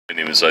My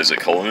name is Isaac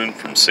Cullinan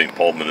from St.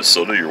 Paul,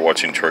 Minnesota. You're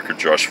watching Trucker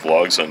Josh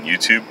Vlogs on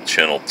YouTube,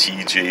 channel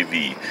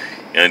TJV,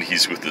 and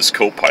he's with his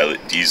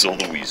co-pilot, Diesel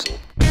the Weasel.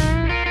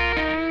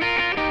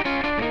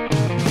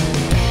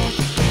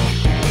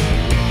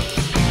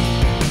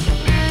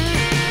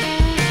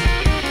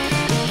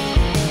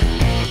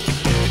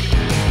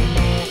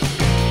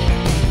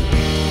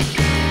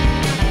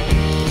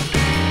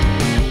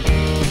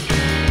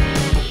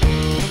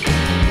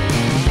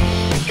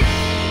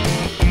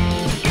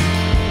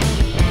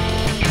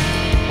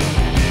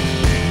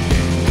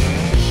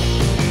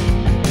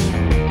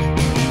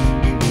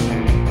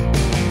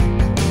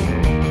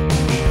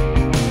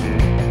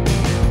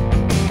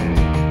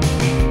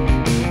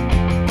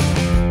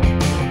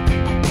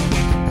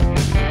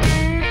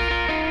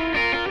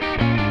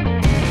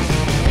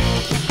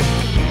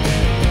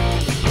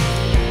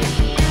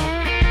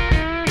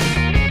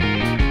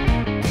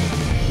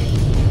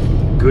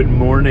 Good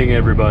morning,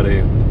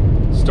 everybody.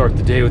 Start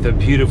the day with a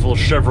beautiful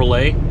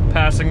Chevrolet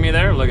passing me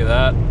there. Look at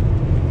that.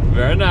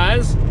 Very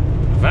nice.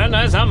 Very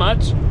nice. How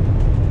much?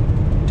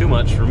 Too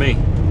much for me.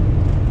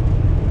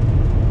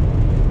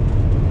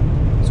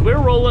 So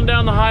we're rolling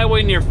down the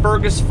highway near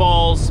Fergus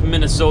Falls,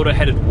 Minnesota,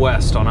 headed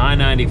west on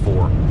I-94.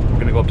 We're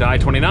gonna go up to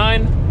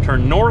I-29,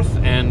 turn north,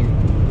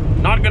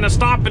 and not gonna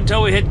stop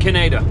until we hit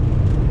Canada.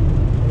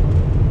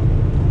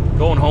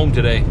 Going home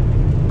today.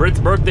 Britt's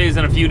birthday's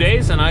in a few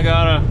days, and I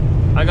gotta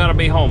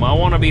be home. I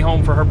want to be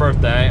home for her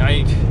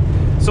birthday.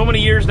 So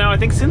many years now, I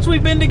think since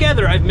we've been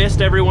together, I've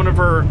missed every one of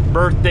her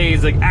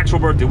birthdays, like actual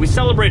birthday. We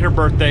celebrate her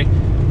birthday,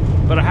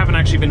 but I haven't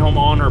actually been home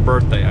on her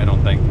birthday, I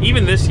don't think.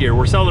 Even this year,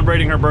 we're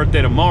celebrating her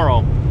birthday tomorrow,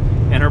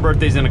 and her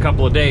birthday's in a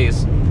couple of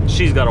days.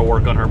 She's got to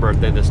work on her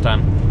birthday this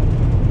time.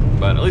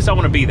 But at least I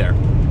want to be there.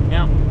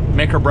 Yeah,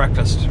 make her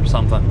breakfast or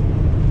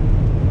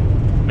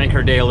something. Make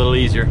her day a little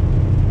easier.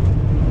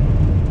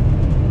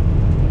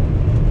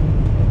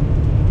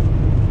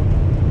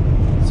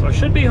 So I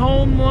should be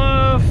home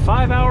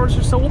 5 hours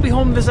or so. We'll be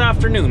home this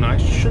afternoon. I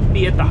should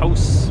be at the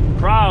house.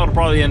 It'll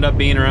probably end up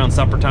being around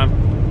supper time.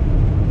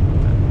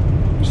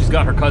 She's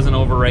got her cousin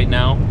over right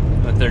now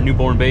with their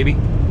newborn baby.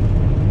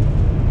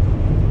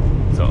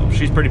 So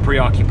she's pretty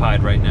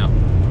preoccupied right now.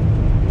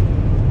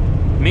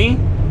 Me,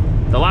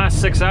 the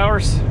last 6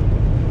 hours,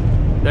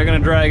 they're gonna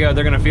drag out.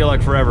 They're gonna feel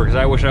like forever because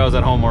I wish I was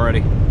at home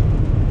already.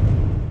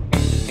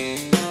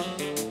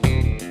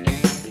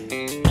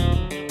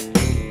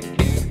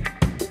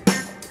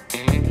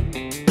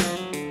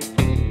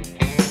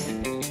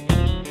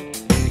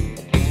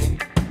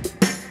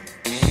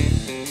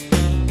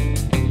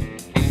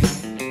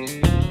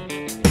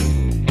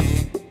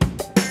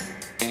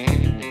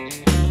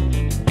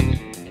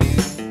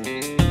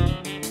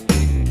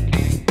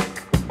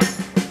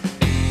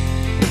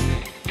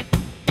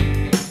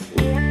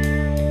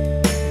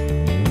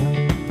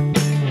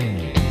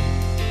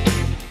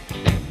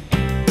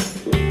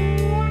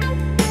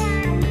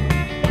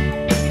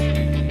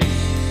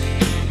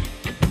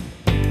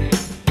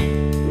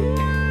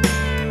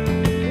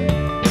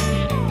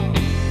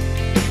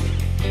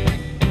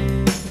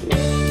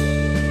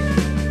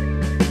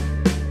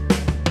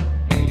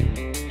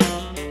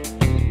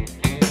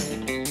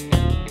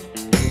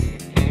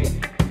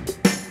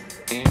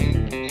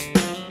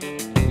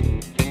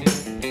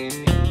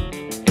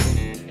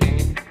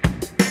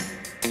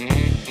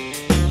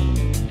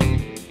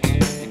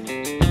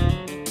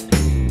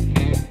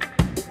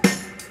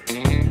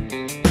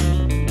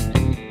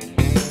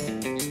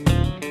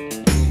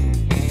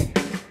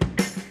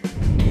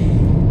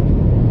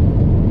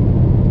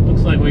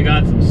 We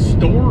got some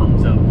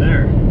storms out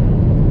there.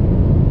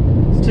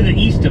 It's to the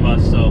east of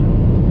us, so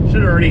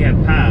should already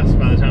have passed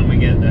by the time we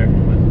get there.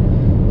 But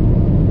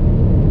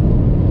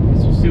I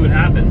guess we'll see what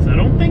happens. I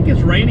don't think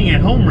it's raining at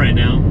home right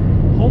now.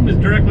 Home is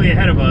directly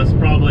ahead of us,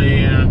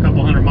 probably a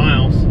couple hundred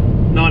miles.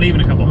 Not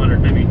even a couple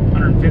hundred, maybe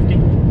 150.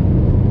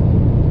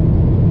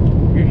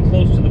 We're getting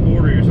close to the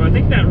border here, so I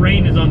think that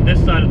rain is on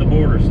this side of the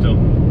border still.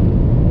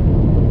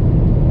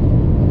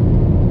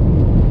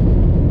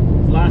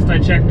 Last I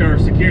checked our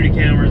security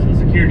cameras and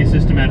security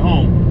system at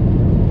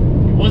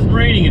home, it wasn't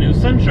raining and it was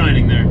sun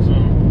shining there, so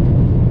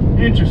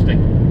interesting.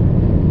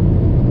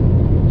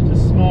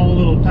 Just a small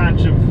little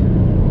patch of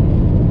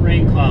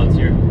rain clouds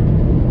here.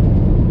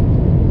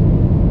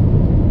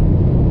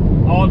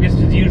 August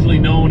is usually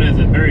known as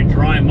a very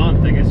dry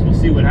month. I guess we'll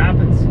see what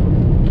happens.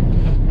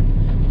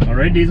 All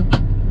right, Diesel.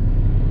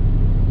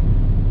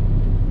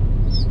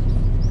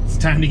 It's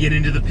time to get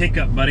into the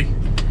pickup, buddy.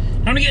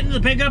 Time to get into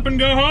the pickup and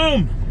go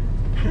home.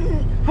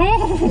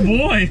 Oh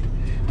boy!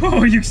 Oh,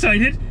 are you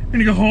excited? We're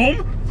gonna go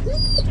home?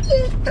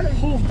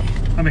 Oh,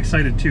 I'm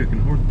excited too. I can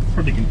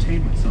hardly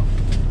contain myself.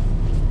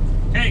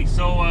 Okay,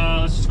 so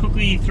let's just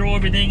quickly throw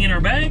everything in our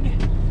bag.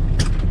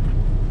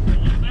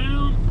 Pull it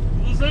down,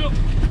 pull this out.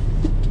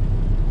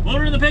 Load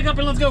her in the pickup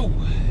and let's go.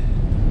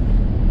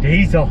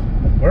 Diesel,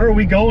 where are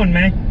we going,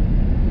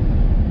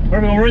 man?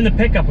 We're in the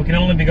pickup. We can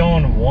only be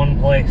going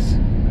one place.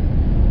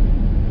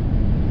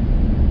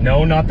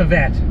 No, not the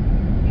vet.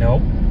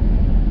 Nope.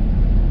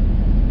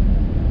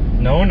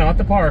 No, not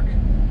the park.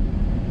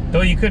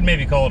 Though you could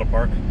maybe call it a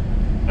park.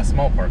 A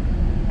small park.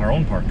 Our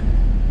own park.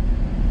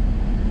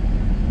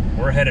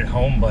 We're headed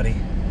home, buddy.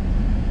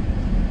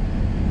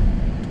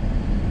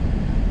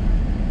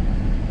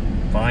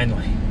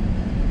 Finally.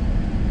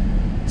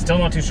 Still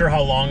not too sure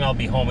how long I'll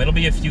be home. It'll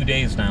be a few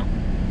days now.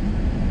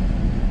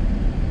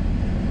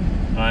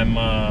 I'm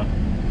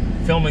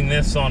filming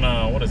this on,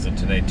 what is it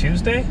today?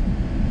 Tuesday?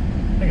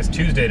 I think it's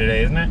Tuesday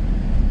today, isn't it?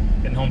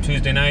 Getting home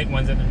Tuesday night.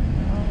 When's it?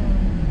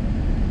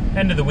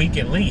 End of the week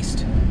at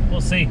least.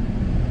 We'll see.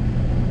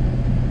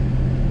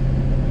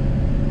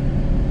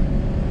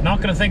 Not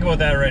gonna think about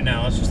that right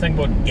now. Let's just think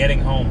about getting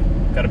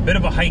home. Got a bit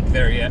of a hike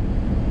there yet.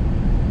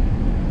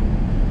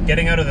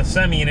 Getting out of the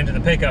semi and into the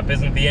pickup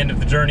isn't the end of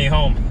the journey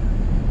home.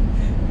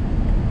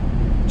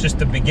 Just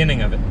the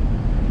beginning of it.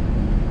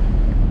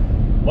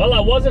 Well, I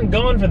wasn't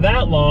gone for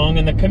that long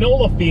and the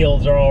canola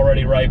fields are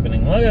already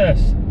ripening. Look at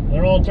this.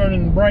 They're all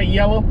turning bright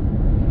yellow.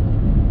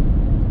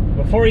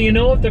 Before you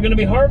know it, they're gonna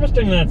be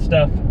harvesting that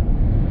stuff.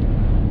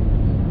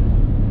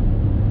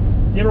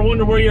 You ever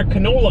wonder where your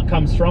canola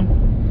comes from?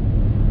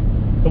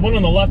 The one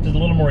on the left is a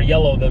little more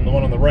yellow than the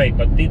one on the right,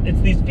 but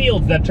it's these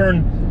fields that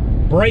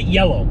turn bright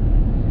yellow.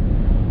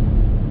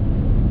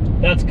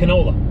 That's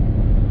canola.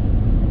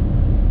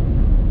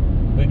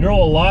 We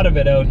grow a lot of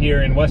it out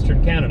here in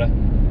Western Canada.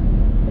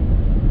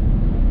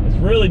 It's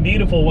really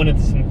beautiful when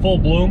it's in full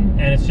bloom,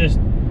 and it's just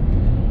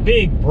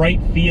big,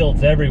 bright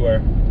fields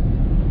everywhere.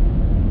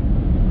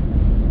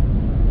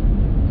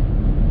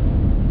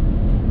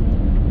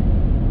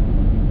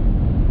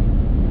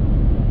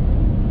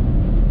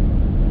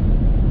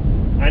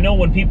 I know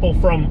when people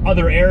from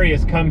other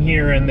areas come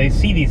here and they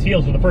see these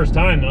fields for the first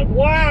time, they're like,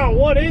 wow,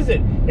 what is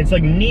it? It's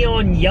like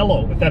neon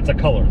yellow, if that's a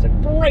color. It's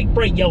like bright,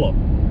 bright yellow.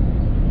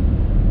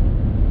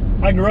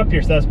 I grew up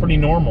here, so that's pretty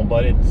normal,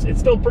 but it's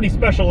still pretty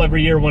special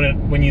every year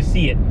when you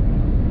see it.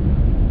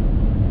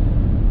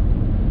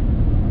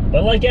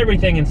 But like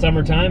everything in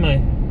summertime,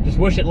 I just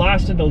wish it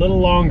lasted a little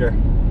longer.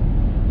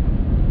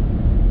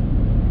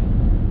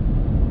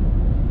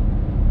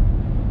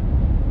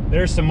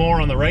 There's some more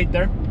on the right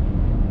there.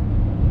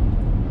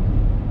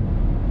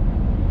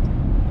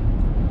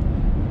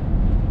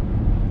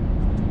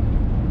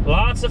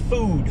 Lots of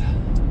food.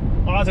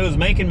 Lots of it was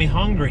making me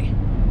hungry.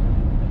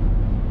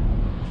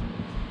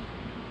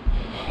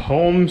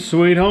 Home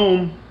sweet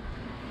home.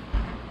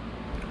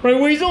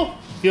 Right, Weasel?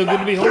 Feel good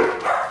to be home?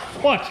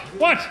 What?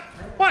 What?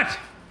 What?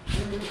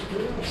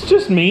 It's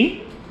just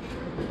me.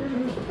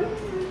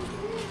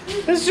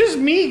 It's just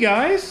me,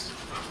 guys.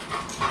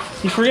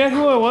 You forget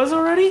who I was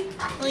already?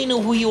 I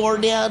know who you are,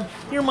 Dad.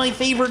 You're my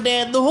favorite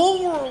dad in the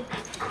whole world.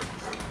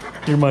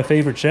 You're my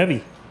favorite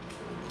Chevy.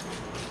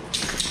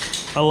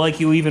 I like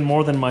you even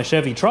more than my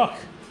Chevy truck.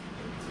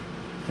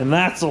 And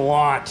that's a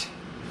lot.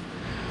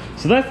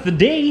 So that's the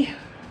day.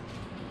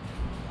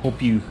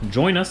 Hope you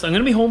join us. I'm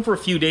gonna be home for a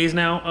few days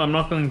now. I'm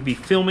not going to be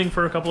filming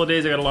for a couple of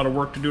days. I got a lot of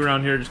work to do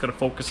around here. Just gotta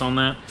focus on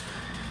that.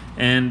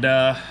 And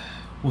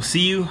we'll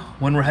see you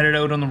when we're headed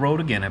out on the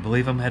road again. I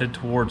believe I'm headed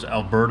towards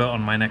Alberta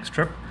on my next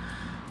trip.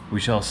 We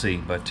shall see,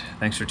 but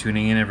thanks for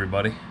tuning in,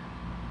 everybody.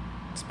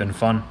 It's been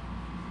fun.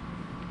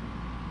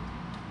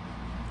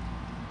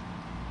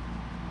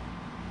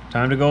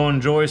 Time to go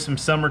enjoy some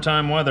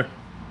summertime weather.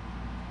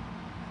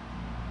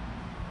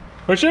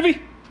 Right,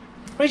 Chevy?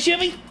 Right,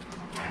 Chevy?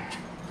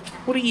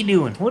 What are you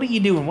doing? What are you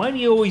doing? Why do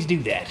you always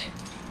do that?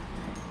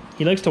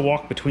 He likes to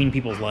walk between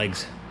people's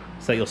legs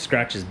so that you'll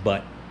scratch his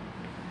butt.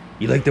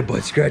 You like the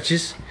butt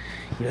scratches?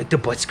 You like the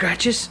butt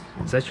scratches?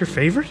 Is that your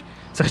favorite?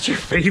 Is that your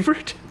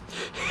favorite?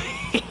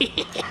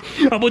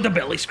 How about the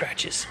belly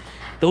scratches?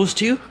 Those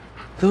two?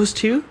 Those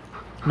two?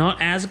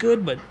 Not as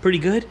good, but pretty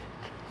good?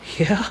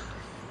 Yeah?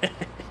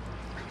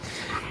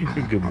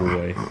 Good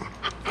boy.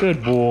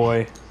 Good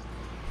boy.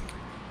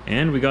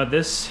 And we got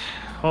this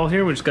all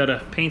here. We just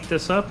gotta paint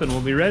this up and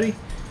we'll be ready.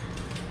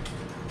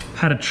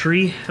 Had a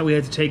tree that we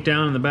had to take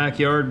down in the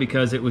backyard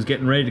because it was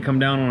getting ready to come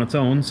down on its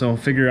own, so I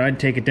figured I'd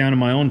take it down in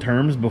my own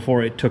terms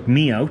before it took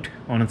me out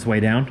on its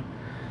way down.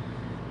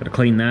 Gotta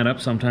clean that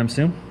up sometime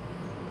soon.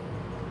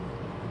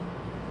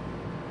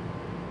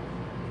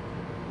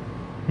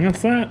 And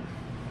that's that.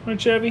 Right,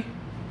 Chevy?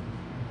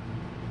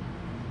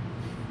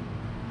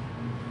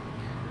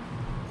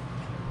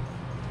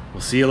 We'll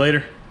see you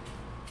later.